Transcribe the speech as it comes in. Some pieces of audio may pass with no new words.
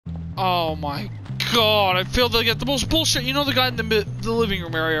Oh my god, I failed to get the most bullshit. You know the guy in the living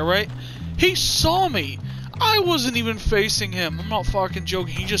room area, right? He saw me. I wasn't even facing him. I'm not fucking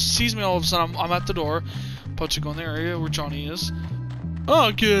joking. He just sees me all of a sudden. I'm at the door. About to go in the area where Johnny is.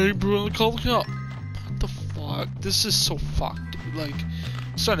 Okay, bro, call the cop. What the fuck? This is so fucked, dude. Like,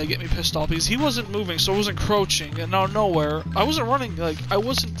 it's starting to get me pissed off because he wasn't moving, so I wasn't crouching, and out of nowhere, I wasn't running. Like, I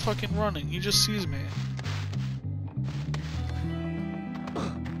wasn't fucking running. He just sees me.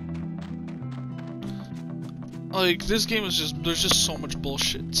 Like, this game is just, there's just so much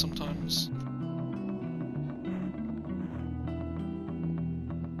bullshit sometimes.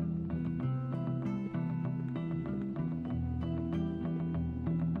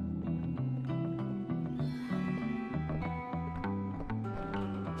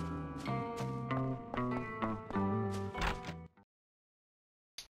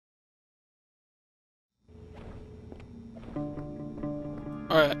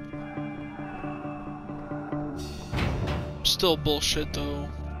 Alright. Still bullshit though.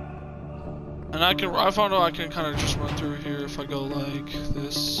 And I found out I can kind of just run through here if I go like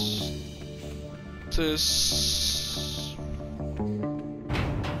this. This.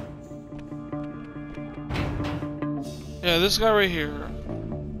 Yeah, this guy right here.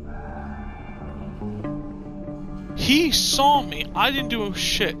 He saw me. I didn't do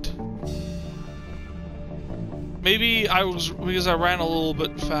shit. Maybe I was, because I ran a little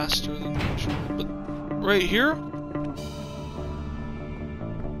bit faster than usual, but right here,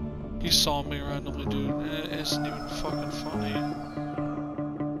 he saw me randomly, dude, and it isn't even fucking funny.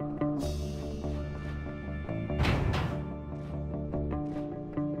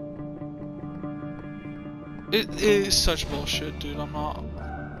 It is such bullshit, dude. I'm not.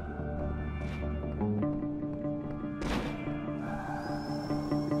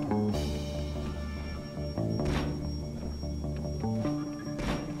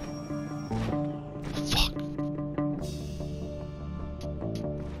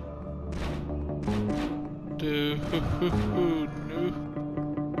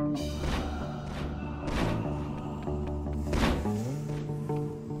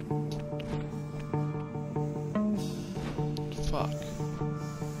 Fuck.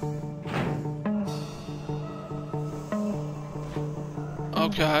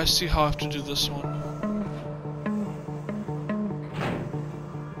 Okay, I see how I have to do this one.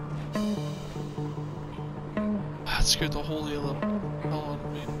 That scared the holy hell out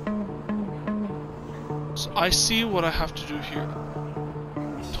of me. So I see what I have to do here.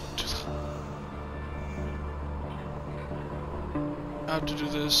 Don't do that. I have to do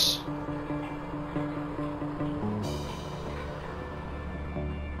this.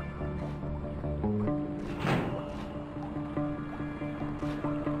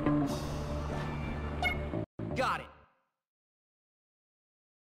 Got it.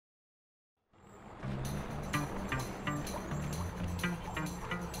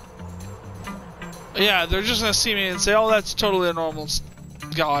 Yeah, they're just gonna see me and say, oh, that's totally a normal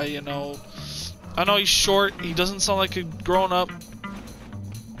guy, you know. I know he's short, he doesn't sound like a grown-up.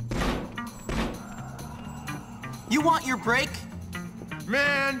 You want your break?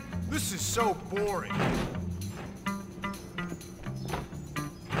 Man, this is so boring.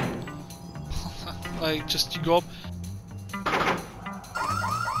 Like, just, you go up.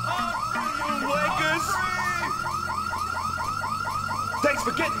 Thanks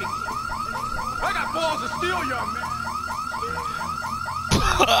for getting me. I got balls of steel, young man.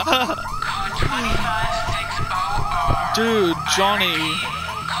 Code 256OR. Dude, Johnny.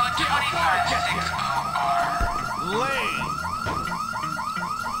 Code 256OR. Lame.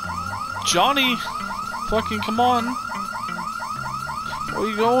 Johnny! Fucking come on. Where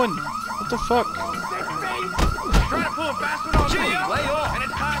you going? What the fuck? Trying to pull a fast one on me. Lay off. And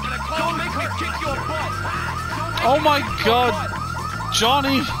it's time for the close. Don't make me kick your butt. Oh my god!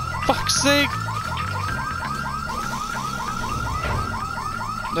 Johnny! Fuck's sake!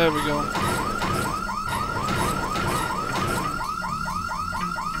 There we go.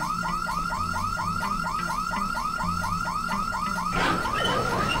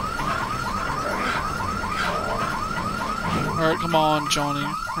 Alright, come on, Johnny.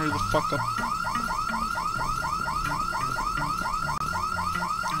 Hurry the fuck up.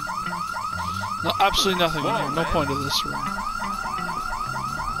 No, absolutely nothing in here. No point of this room.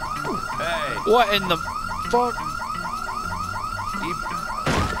 Hey. What in the fuck? Keep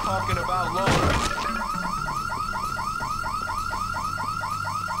talking about Laura.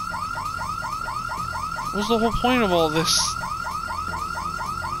 What's the whole point of all this?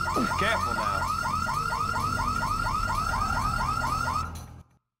 Careful now.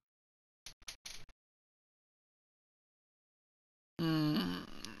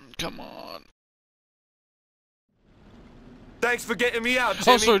 Come on. Thanks for getting me out,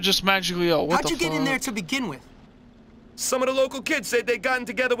 Timmy. Also, just magically out. What How'd the you get in fuck? there to begin with? Some of the local kids said they'd gotten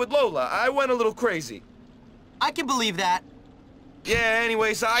together with Lola. I went a little crazy. I can believe that. Yeah,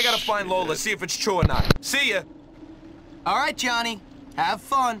 anyway, so I gotta find Lola, see if it's true or not. See ya. All right, Johnny. Have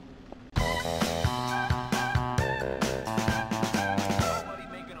fun.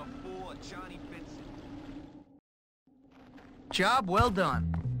 Job well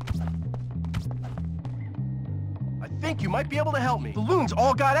done. I think you might be able to help me. The loons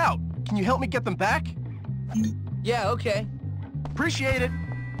all got out. Can you help me get them back? Yeah, okay. Appreciate it.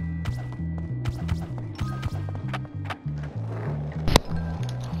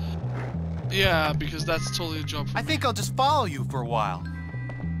 Yeah, because that's totally a job for I think I'll just follow you for a while.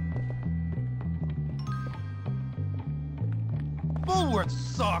 Bullworth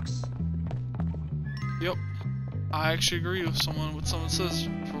sucks. Yep. I actually agree with what someone says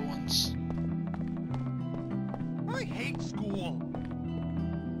for once. I hate school.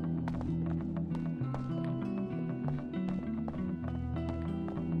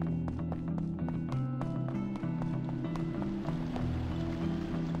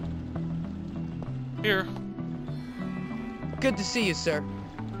 Here. Good to see you, sir.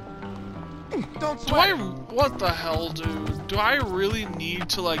 Don't Do sweat. what the hell, dude? Do I really need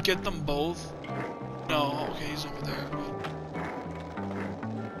to, like, get them both? No, okay, he's over there, but...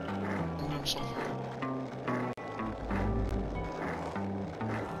 I'm gonna solve it.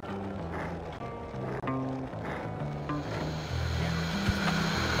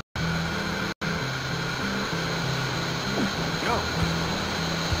 Go.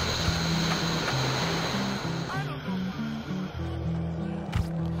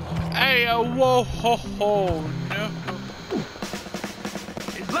 Hey, whoa, ho, ho, no.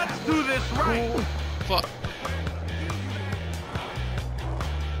 Let's do this right. Fuck.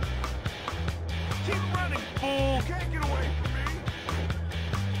 Keep running, fool. Can't get away from me.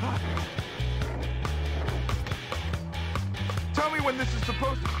 Tell me when this is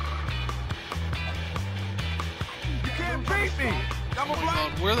supposed to... You can't beat me. I'm a Oh my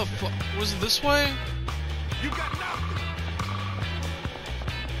blind... god, where the fuck? Was it this way? You got nothing.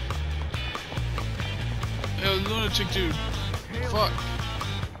 Yo, lunatic dude. Fuck.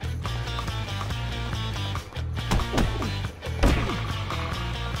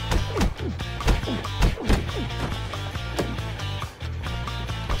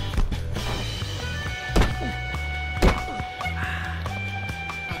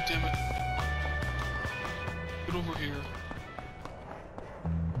 God damn it. Get over here.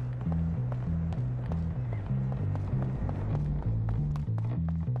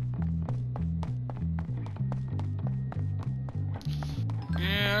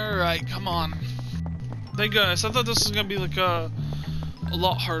 Yeah, alright, come on. Thank goodness. I thought this was gonna be like a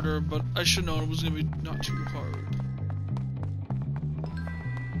lot harder, but I should know it was gonna be not too hard.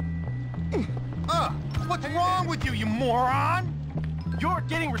 What's wrong with you, you moron? You're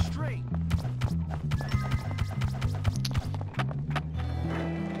getting restrained.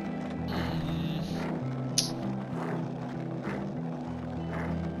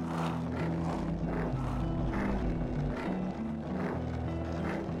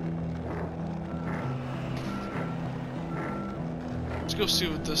 Let's go see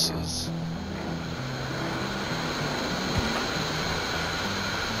what this is.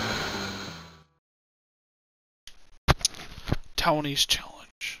 Townie's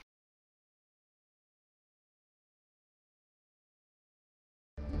challenge.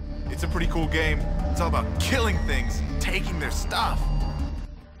 It's a pretty cool game. It's all about killing things, and taking their stuff.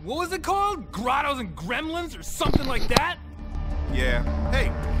 What was it called? Grottos and Gremlins or something like that? Yeah. Hey,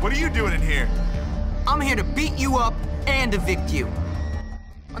 what are you doing in here? I'm here to beat you up and evict you.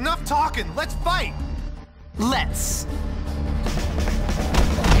 Enough talking. Let's fight. Let's.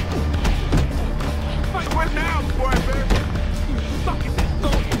 Fight one now, boy, baby. Fuck is this,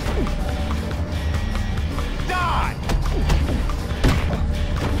 don't you? Die!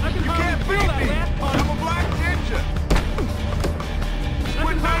 I can You can't hardly feel beat that me. last punch. I'm a black ninja. I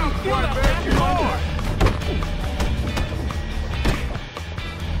can hardly feel that last punch.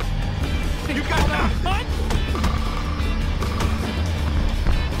 You got nothing. Punch?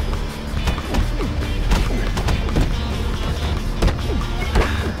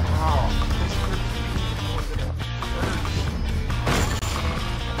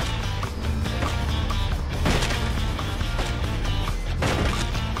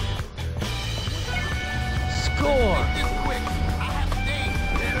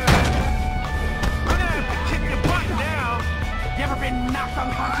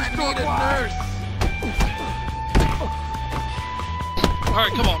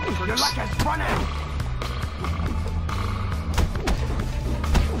 Alright, come on, Your Chris. luck has run out.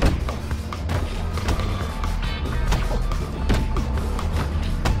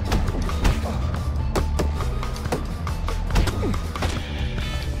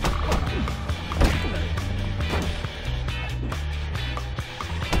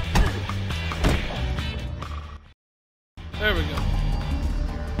 There we go.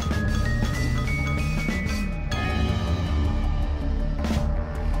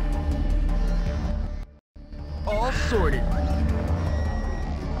 All sorted.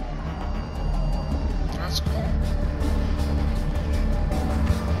 That's cool.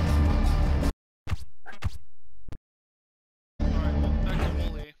 Alright, well, back to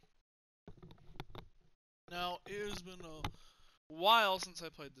Wooly. Now, it has been a while since I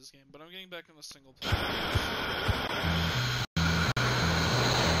played this game, but I'm getting back in the single player.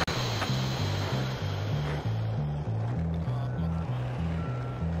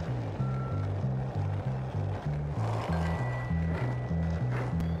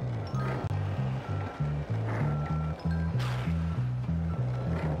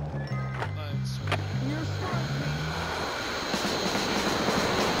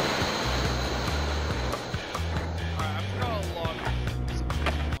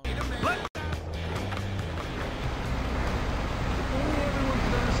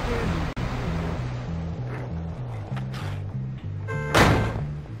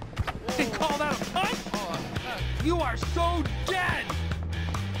 They called out a punt? You are so dead!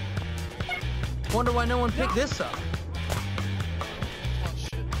 Wonder why no one picked this up.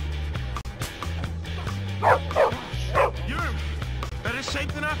 You're in better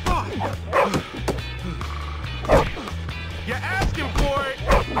shape than I thought. You're asking for it.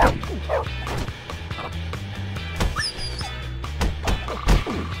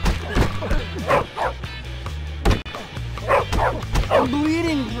 I'm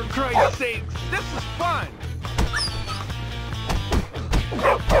bleeding, for Christ's sakes. This is fun.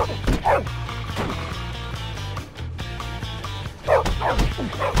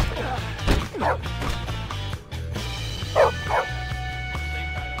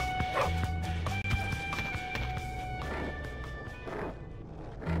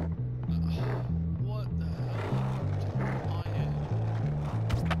 What the hell?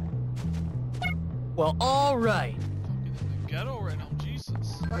 Well, all right. Fucking in the ghetto right now,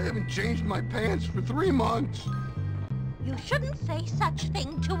 Jesus. I haven't changed my pants for 3 months. You shouldn't say such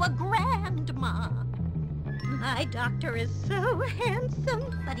thing to a grandma. My doctor is so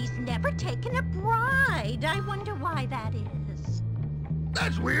handsome, but he's never taken a bride. I wonder why that is.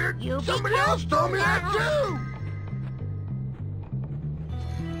 That's weird. You be Somebody else told me that careful too.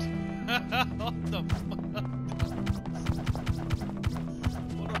 What the fuck?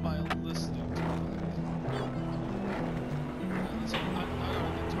 What am I listening to?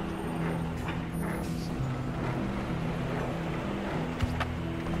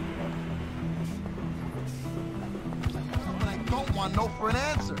 But I don't want no for an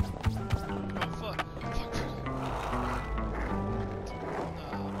answer. Oh, fuck. Fuck.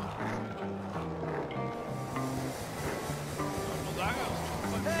 Well, that guy was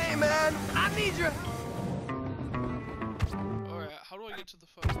trying Hey, man, I need your help. to... Alright, how do I get to the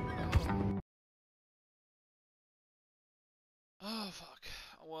fucking... Oh, fuck.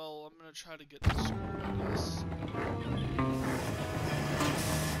 Well, I'm gonna try to get to school, I guess.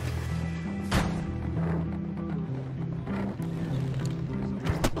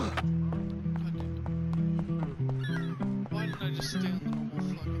 Why didn't I just stay on the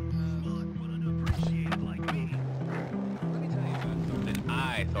normal fucking path? Let me tell you about something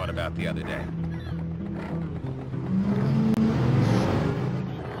I thought about the other day.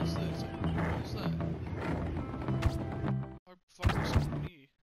 What's that? What's that? Our fuckers on me.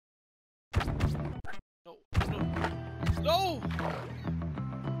 No, no, no!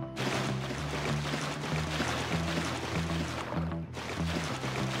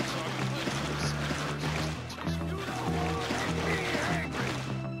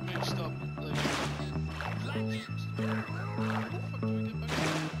 Mixed up, like... How the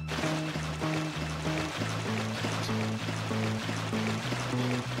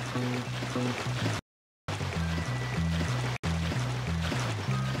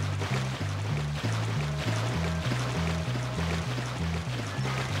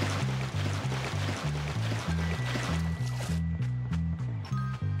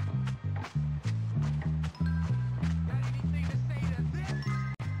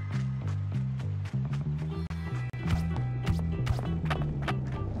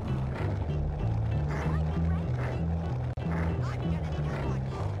fuck do we get back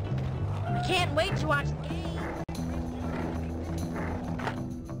there? Can't wait to watch the game.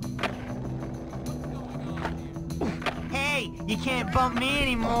 Hey, you can't bump me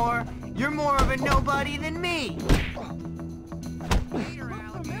anymore. You're more of a nobody than me.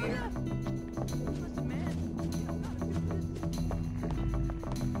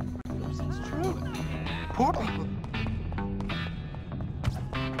 It's true. Poor people.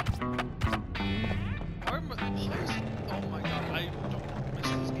 Oh my god, I don't miss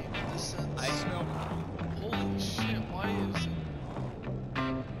this game in this sense. I smell. Holy shit, why is it?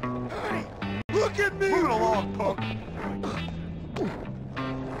 Hey, look at me! Move it along, punk.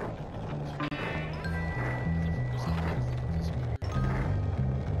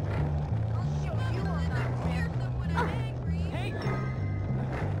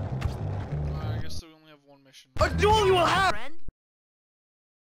 I guess we only have one mission. A duel you will have!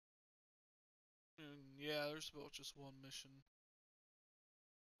 Yeah, there's about just one mission.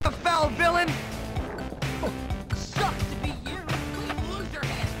 The foul villain! Sucks to be you. Loser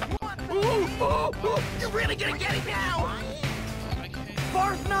head. You're really gonna get it now! I can't.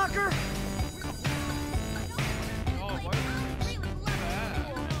 Barf knocker! Oh, why is it so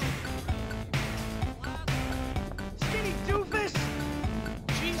bad? Skinny doofus!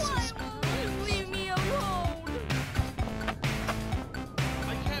 Jesus! Leave me alone.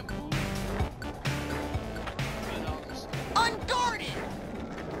 I can't move. Get out this. Unguarded!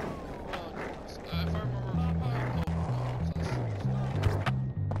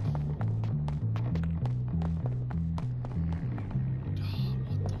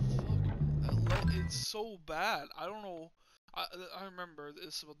 If I remember, it's so bad. I don't know. I remember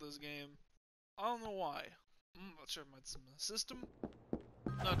this about this game. I don't know why. I'm not sure if it's in the system.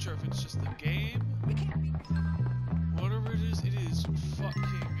 Not sure if it's just the game. Whatever it is fucking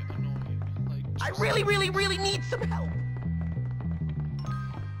annoying. Like, I just- really need some help!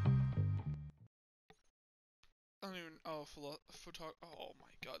 I don't even. Oh, oh my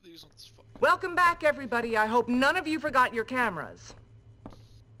god, these ones fucking. Welcome back, everybody. I hope none of you forgot your cameras.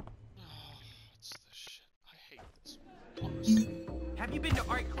 Oh, it's this shit. I hate this one. Honestly. Have you been to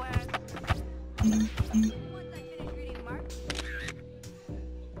art class?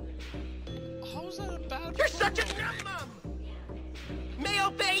 How is that a bad You're such a photo? num-num!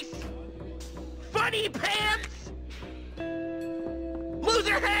 Mayo face! Funny pants!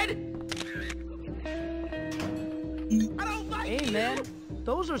 Loser head! I don't like Hey, you! man.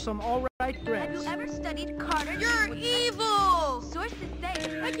 Those are some alright Have threats. you ever studied Carter? You're evil! Sources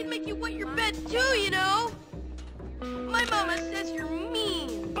say I can make you wet your bed too, you know? My mama says you're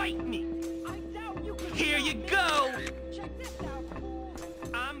mean. Bite me! I doubt you can. Here you go! Check this out.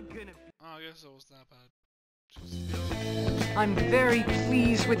 I'm gonna... Oh, I guess it was that bad. Just, I'm very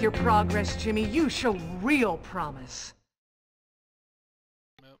pleased with your progress, Jimmy. You show real promise.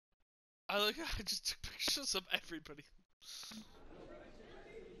 Yep. I like how I just took pictures of everybody.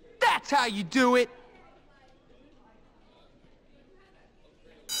 That's how you do it!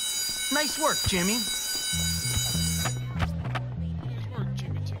 Nice work, Jimmy. Nice work,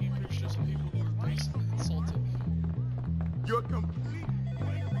 Jimmy, taking pictures of people who are basically insulting you. You're complete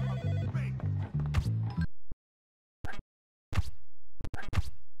waste of space.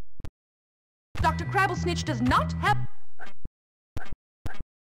 Dr. Crabblesnitch does not have...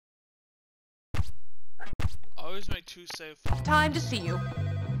 I always make two save files. time to see you.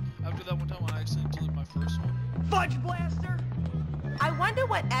 After that one time when I accidentally deleted my first one. Fudge blaster! I wonder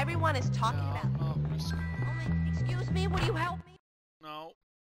what everyone is talking Yeah, I'm not risking. Excuse me, will you help me? No.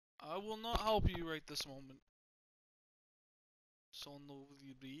 I will not help you right this moment. Son of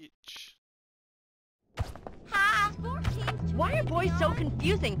the bitch. Ha! Why are boys so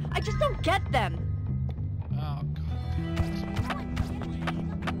confusing? I just don't get them. Oh, god damn it.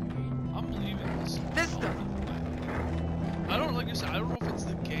 I'm leaving this. This stuff. I don't, like I said, I don't know if it's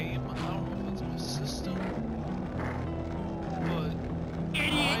the game, I don't know if it's my system, but I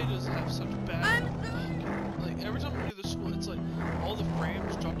just have such bad, like, every time I do the school, it's like, all the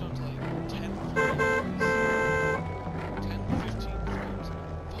frames drop down to like 10 frames, 10, 15 frames,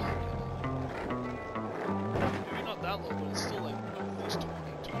 maybe not that low, but it's still like, at least 20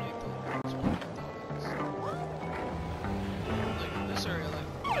 like, in this area,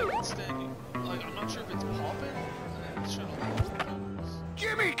 like, it's standing, like, I'm not sure if it's popping, and it's trying to load things.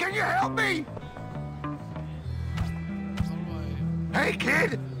 Jimmy, can you help me? How do Hey,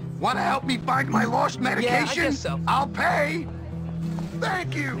 kid! Want to help me find my lost medication? guess so. I'll pay!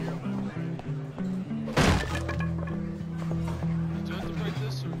 Thank you! do I have to break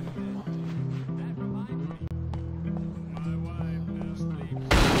this, or?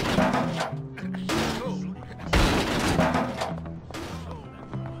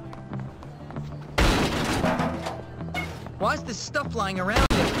 Why is this stuff lying around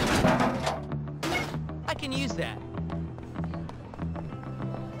everywhere? I can use that.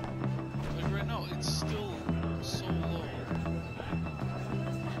 still so low.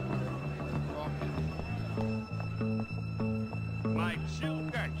 Might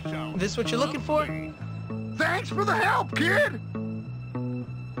shoot that show. This what you're looking for? Thanks for the help, kid!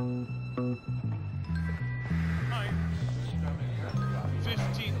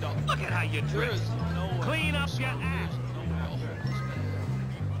 $15. Look at how you There dress. is no way. Clean up your act.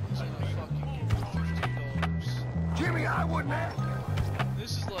 Jimmy, I wouldn't ask.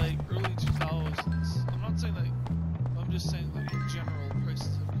 This is like early 2000s. I'm not saying like, I'm just saying like in general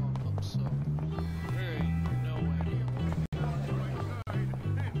prices have gone up, so there ain't no way.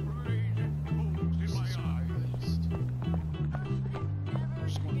 I'm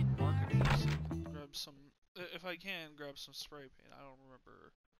just going to marketing so grab some, if I can, grab some spray paint. I don't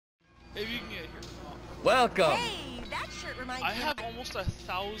remember. If you can get here. Welcome. Hey, that shirt reminds I me. have almost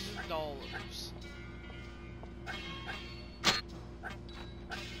 $1,000.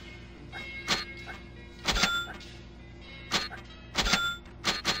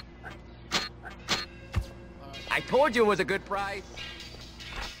 I told you it was a good price.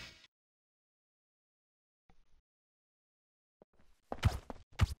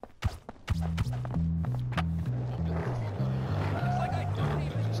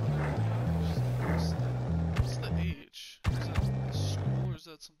 What's the age? Is that school or is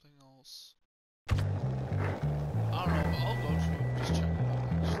that something else? I don't know, but I'll go to it. Just check it out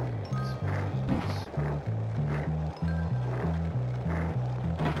actually.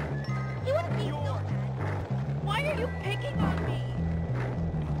 You wouldn't be so bad. Why are you picking on me?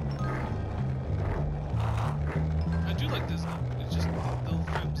 I do like Disney. It's just the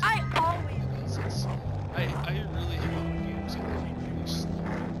films. I always. I really hate when games get like really slow.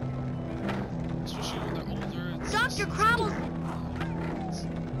 Especially when they're older. It's Dr. Krabble's.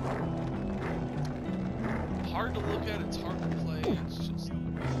 It's hard to look at, it's hard to play, it's just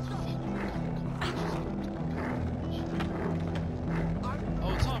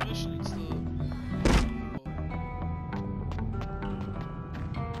oh, it's not a mission, it's the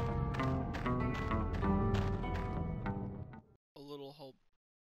a little help,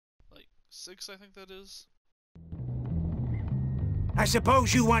 like 6 I think that is. I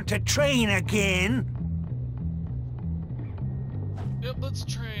suppose you want to train again? Yep, let's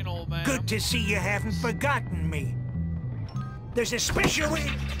train, old man. Good to see you haven't forgotten me. There's a special way...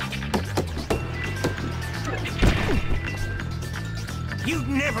 You'd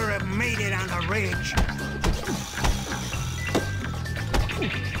never have made it on the ridge.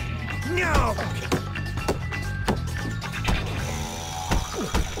 No!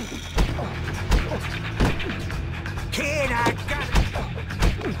 Kid, I got it.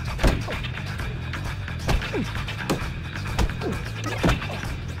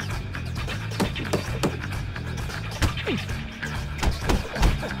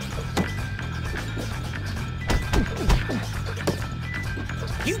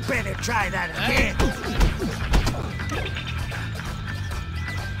 You better try that again.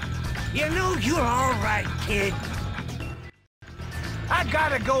 You know you're all right, kid. I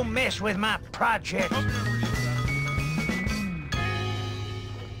gotta go mess with my project.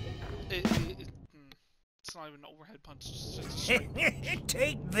 It's not even an overhead punch. It's just a straight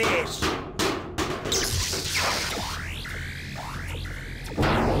Take this.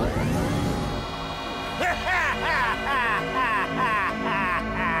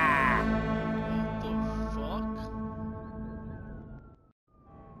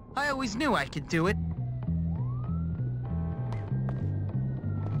 I always knew I could do it.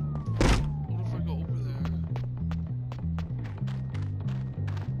 What if I go over there?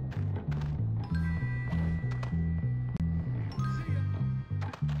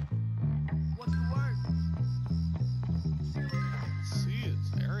 What's the word? See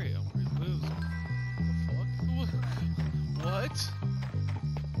his area where he lives. What the fuck? What?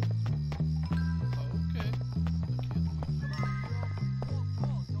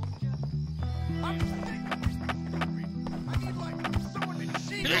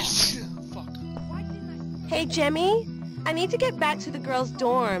 Hey, Jimmy, I need to get back to the girls'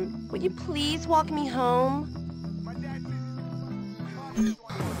 dorm. Would you please walk me home?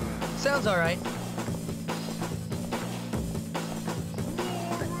 Sounds all right.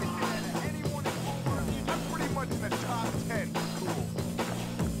 I'm pretty much in the top 10. Cool.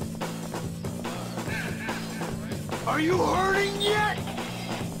 Are you hurting yet?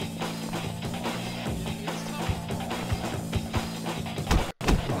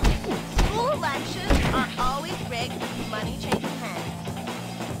 School lunches are always rigged with money changing hands.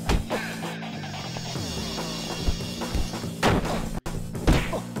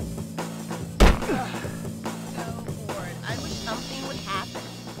 So bored. I wish something would happen.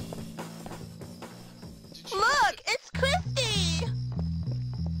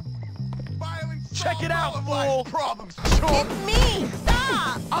 No problems, chump. It's me!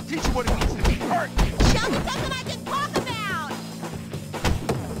 Stop! I'll teach you what it means to be hurt. Show me something I can talk about!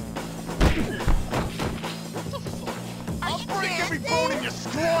 I'll break every bone in your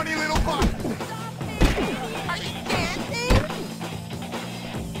scrawny little butt. Are you dancing?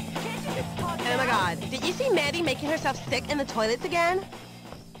 Oh my god, did you see Maddie making herself sick in the toilets again?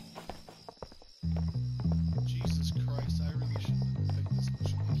 Jesus Christ, I really shouldn't have picked this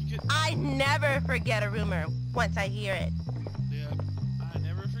mission. Like, you get... I never forget a rumor once I hear it. Yeah, I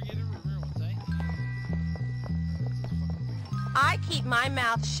never forget a rumor once I hear it. I keep my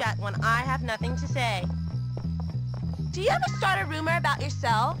mouth shut when I have nothing to say. Do you ever start a rumor about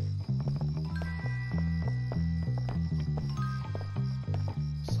yourself?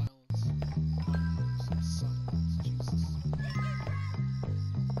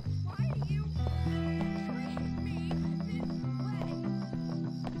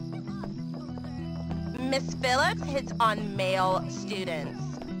 Miss Phillips hits on male students.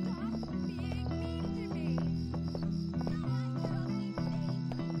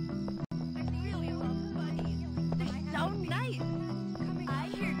 They're so nice. I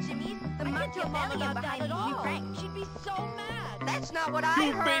hear Jimmy's the Machiavellian behind you, Frank. She'd be so mad. That's not what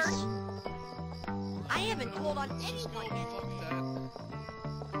I heard. I haven't told on anyone.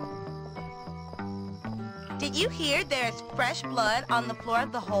 Did you hear there's fresh blood on the floor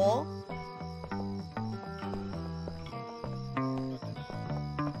of the hole?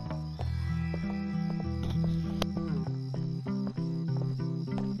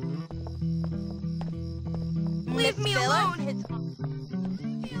 Leave me alone. Hits...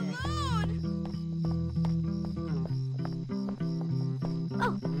 Leave me alone.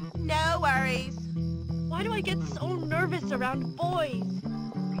 Oh, no worries. Why do I get so nervous around boys?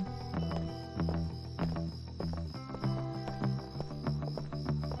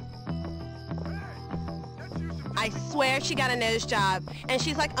 I swear she got a nose job, and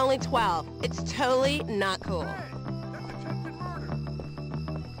she's like only 12. It's totally not cool. Hey, that's attempted murder.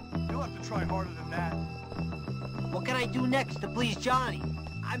 You'll have to try harder than that. What can I do next to please Johnny?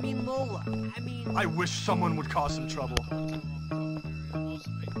 I mean Lola. I wish someone would cause some trouble.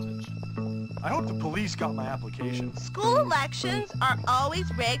 I hope the police got my application. School elections are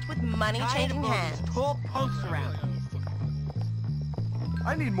always rigged with money changing hands. Tall punks around.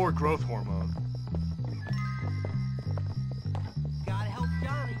 I need more growth hormone. Gotta help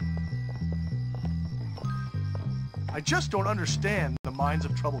Johnny. I just don't understand the minds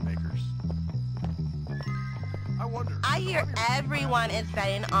of troublemakers. I wonder. I hear everyone is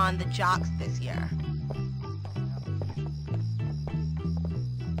betting on the jocks this year.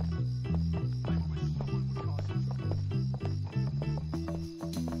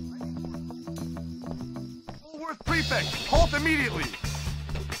 Woolworth Prefect, halt immediately!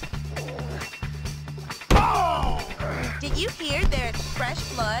 Oh! Did you hear there's fresh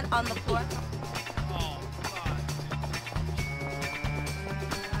blood on the floor?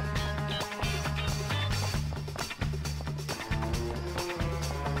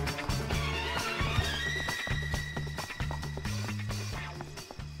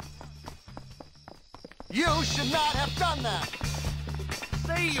 You should not have done that.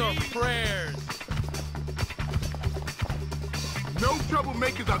 Say your prayers. No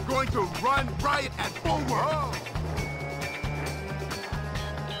troublemakers are going to run riot at Bulwark.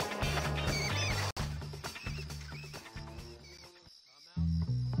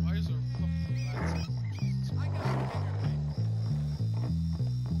 Why is there a fucking bad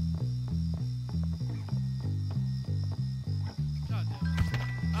God damn it.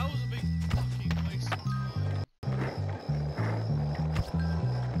 That was a big fucking waste of time.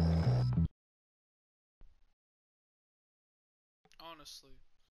 Honestly.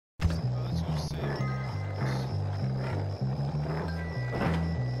 Let's go save this.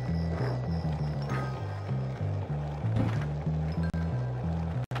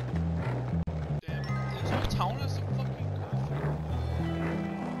 Damn, this whole town is a fucking curfew.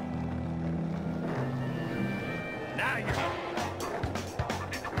 Now you're...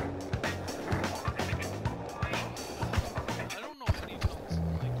 I don't know any towns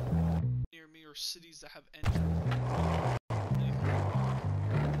like near me or cities that have any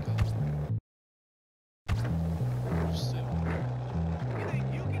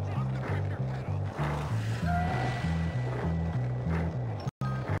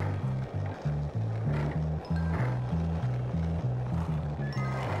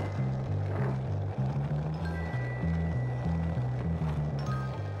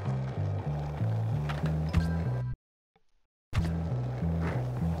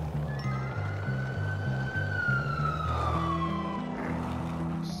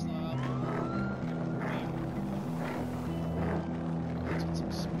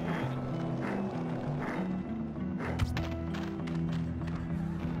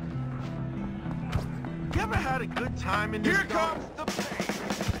ever had a good time in this? Here comes the pain.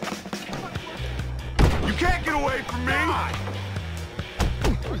 You can't get away from me!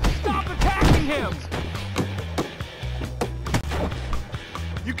 Stop attacking him!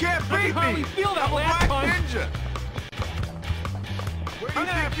 You can't I beat can hardly me! feel that I'm a last black punch. ninja! Where do you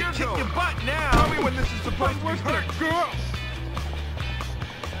think you're Kick going? your butt now. Tell me when this is supposed to be Where's the hurt. girls?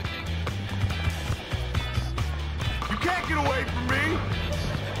 You can't get away from me!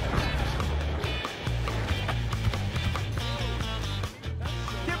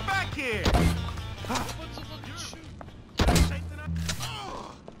 Get back here.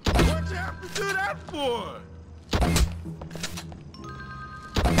 What'd you have to do that for?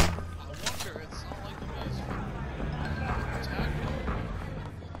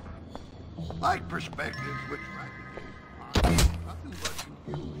 Like perspectives, which nothing but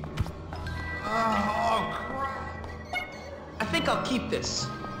confusing. Oh, crap. I think I'll keep this.